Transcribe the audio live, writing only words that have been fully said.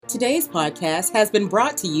Today's podcast has been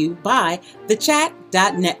brought to you by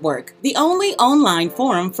thechat.network, the only online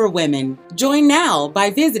forum for women. Join now by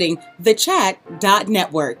visiting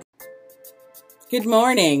thechat.network. Good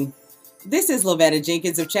morning. This is Lavetta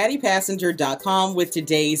Jenkins of chattypassenger.com with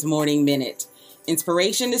today's Morning Minute.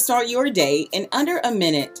 Inspiration to start your day in under a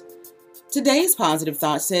minute. Today's positive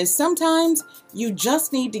thought says sometimes you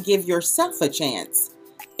just need to give yourself a chance.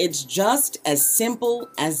 It's just as simple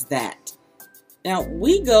as that. Now,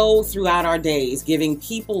 we go throughout our days giving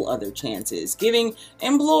people other chances, giving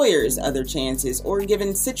employers other chances, or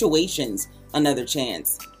giving situations another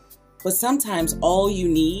chance. But sometimes all you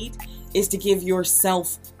need is to give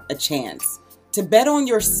yourself a chance, to bet on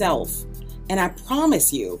yourself. And I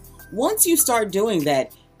promise you, once you start doing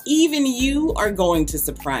that, even you are going to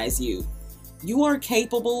surprise you. You are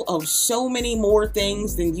capable of so many more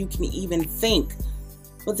things than you can even think.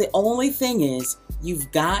 But the only thing is,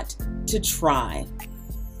 you've got to try.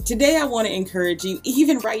 Today, I want to encourage you,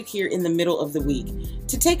 even right here in the middle of the week,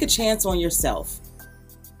 to take a chance on yourself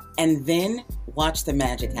and then watch the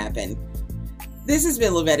magic happen. This has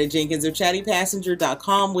been Lavetta Jenkins of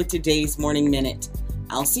chattypassenger.com with today's Morning Minute.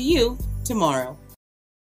 I'll see you tomorrow.